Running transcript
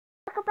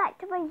welcome back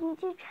to my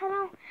YouTube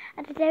channel,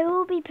 and today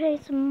we'll be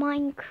playing some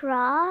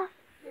Minecraft.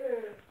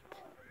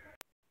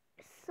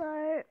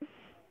 So,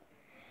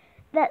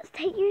 let's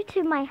take you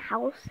to my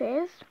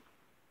houses.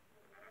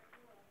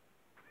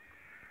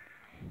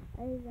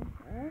 Over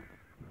here.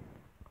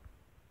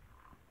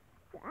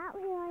 So out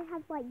here I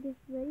have like this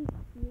really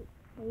cute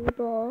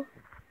table.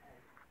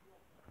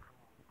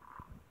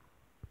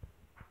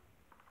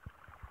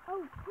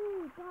 Oh,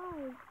 please,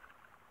 guys.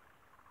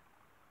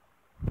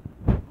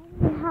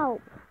 I need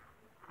help.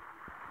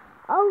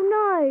 Oh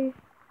no!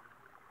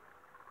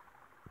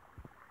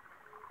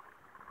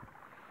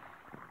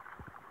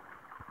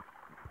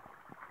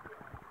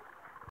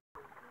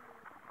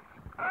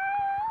 Ah!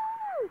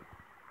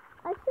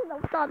 I should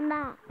have done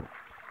that.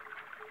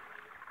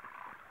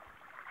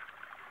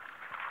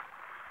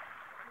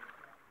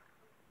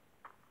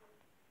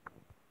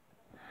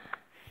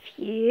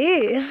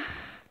 Phew.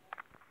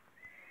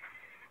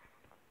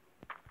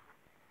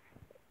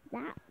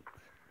 That.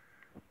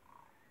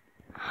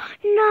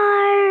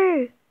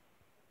 No!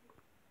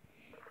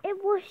 It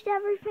washed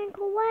everything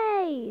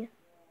away.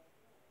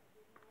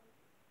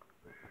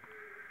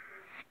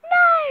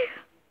 No!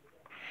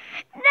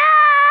 No!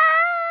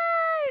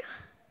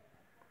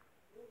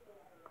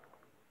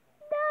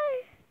 No!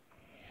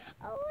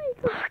 Oh my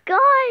god,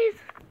 guys!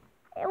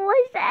 It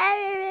washed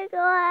everything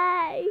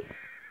away.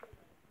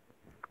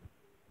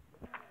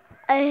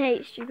 I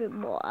hate stupid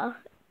water.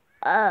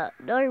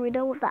 No, we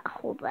don't want that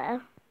hole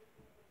there.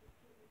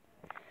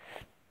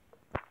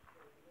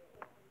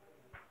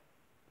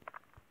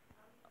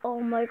 Oh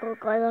my god,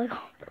 guys, I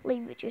can't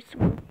believe it just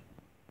went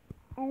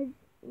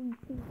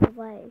everything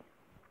away.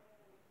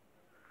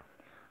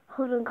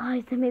 Hold on,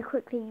 guys, let me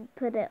quickly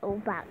put it all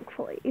back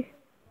for you.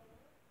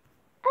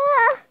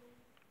 Ah!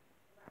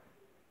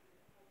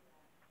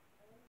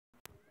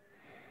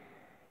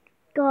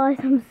 Guys,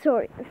 I'm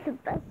sorry, that's the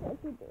best I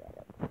can do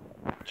it.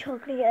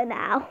 Chocolate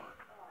now.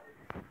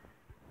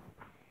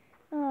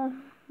 I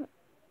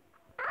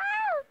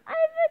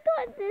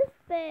forgot this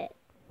bit.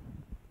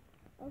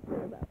 I'll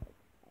sorry about it.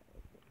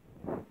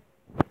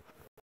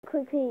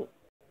 Quickly,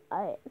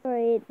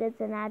 sorry, there's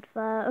an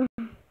advert.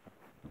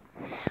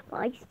 But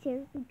I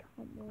seriously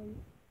can't believe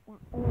that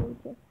all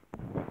just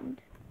happened.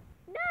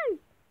 No!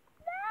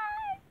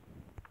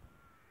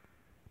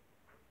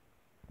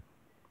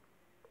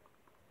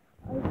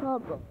 No! I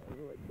can't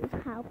believe what just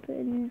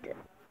happened.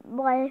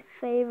 My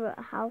favourite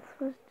house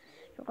was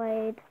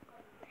destroyed.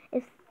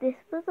 If this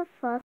was the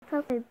first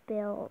house I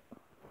built.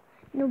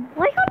 No,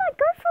 why can't I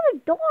go through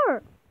the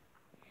door?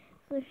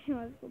 So here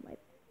I've got my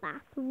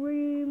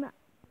bathroom,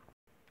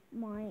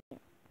 my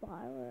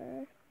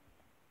fire.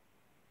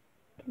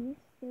 Can you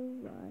still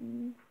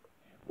run?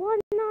 What?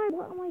 No,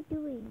 what am I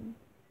doing?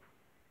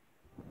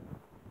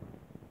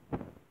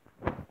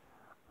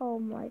 Oh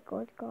my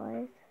god,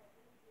 guys.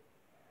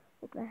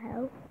 What the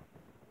hell?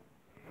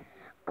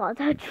 God,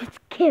 I just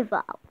give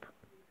up.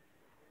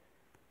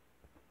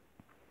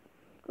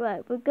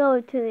 Right, we're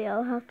going to the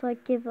other house, so I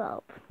give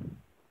up.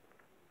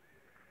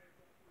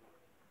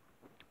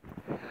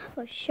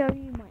 I'll show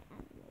you my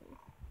animals.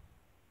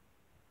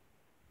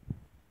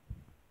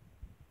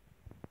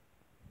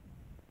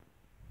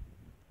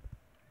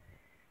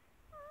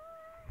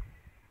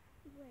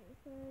 Wait,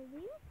 so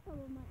these are some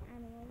of my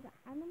animals. The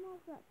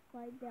animals that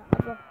fight the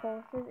other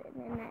horses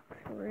in the next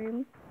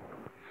room.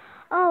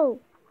 Oh!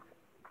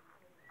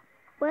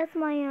 Where's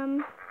my,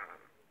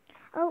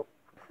 Oh,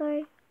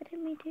 sorry, I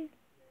didn't mean to.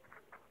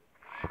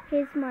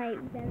 Here's my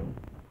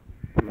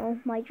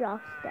my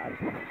giraffe dead.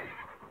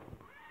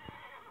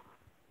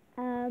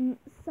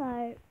 So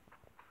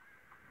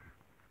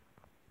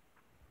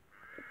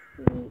let's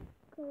see.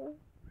 Cool.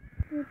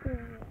 In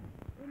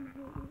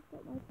here we've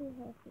got my two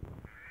horses.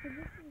 So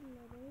this is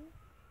Lily.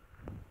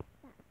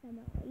 That's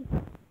Emily.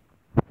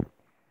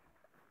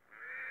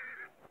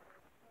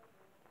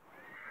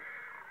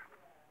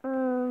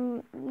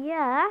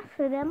 Yeah,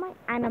 so they're my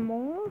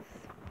animals.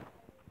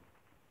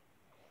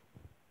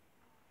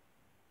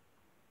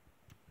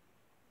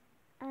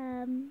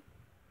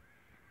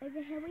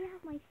 Over here we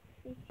have my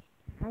fish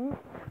tank.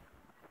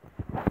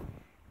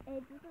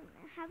 It doesn't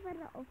have a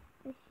lot of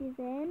fishes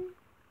in,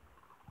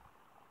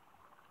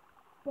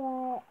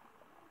 but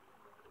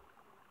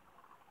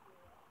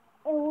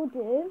it will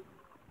do.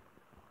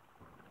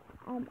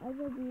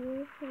 Over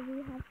here, so we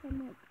have some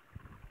like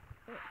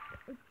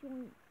a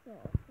joint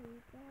sauce. So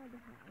you gotta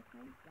have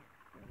some jack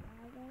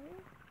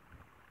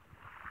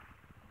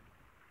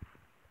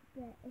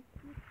but if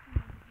you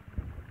can,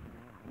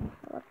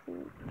 let's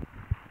see.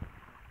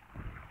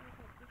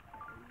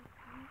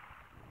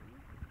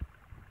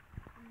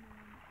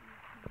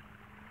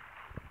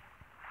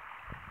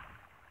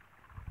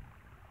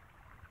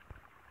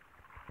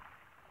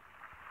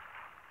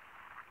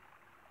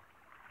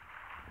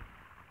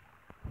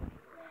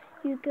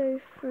 You go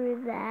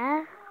through there,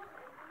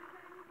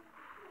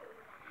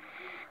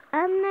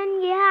 and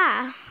then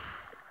yeah,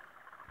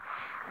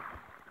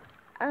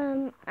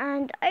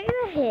 and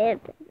over here,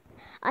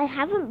 I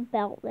haven't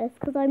built this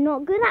because I'm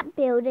not good at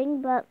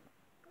building, but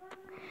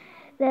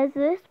there's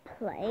this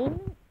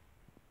plane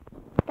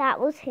that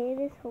was here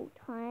this whole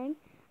time.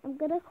 I'm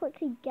gonna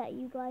quickly get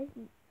you guys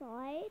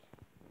inside.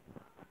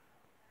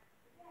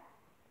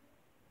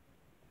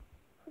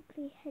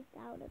 Quickly head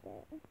down a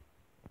bit.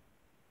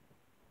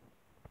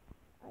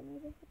 I need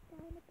to head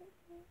down a bit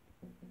here.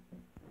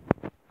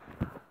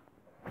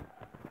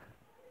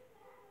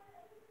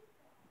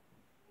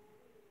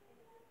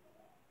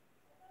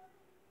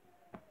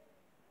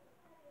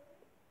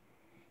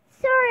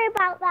 Sorry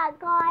about that,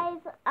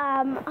 guys.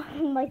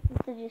 My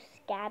sister just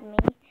scared me.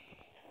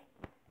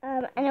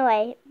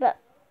 Anyway, but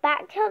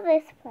back to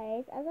this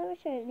place. As I was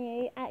showing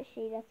you,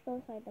 actually, let's go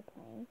inside the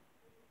plane.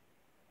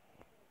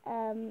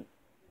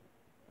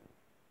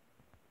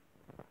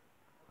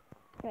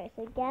 Right,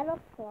 so get off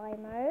fly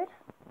mode.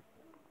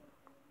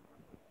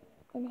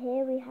 And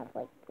here we have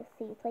like the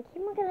seats. Like,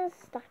 I'm not gonna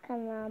stuck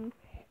on them.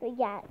 But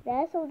yeah,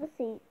 there's all the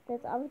seats.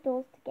 There's other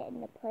doors to get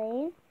in the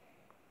plane.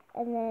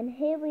 And then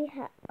here we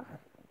have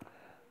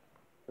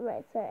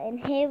right, so and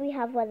here we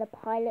have where the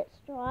pilots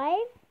drive.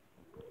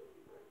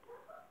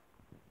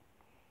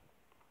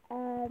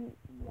 Yeah,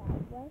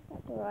 where's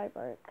that door I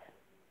broke?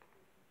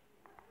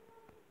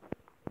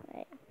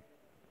 Right.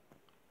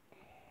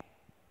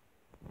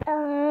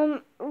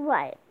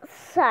 Right,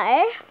 so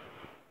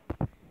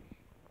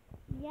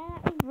yeah,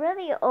 that was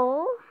really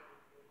all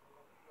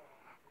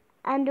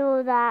and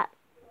all that.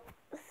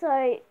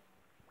 So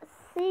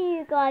see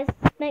you guys.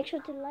 Make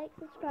sure to like,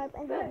 subscribe,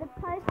 and hit the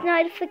post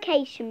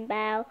notification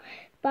bell.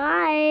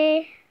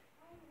 Bye.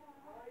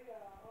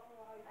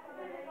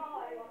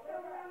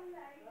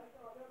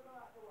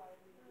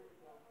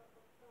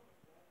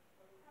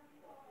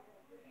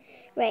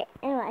 Right,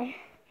 anyway.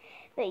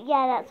 But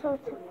yeah, that's all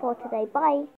for today. Bye.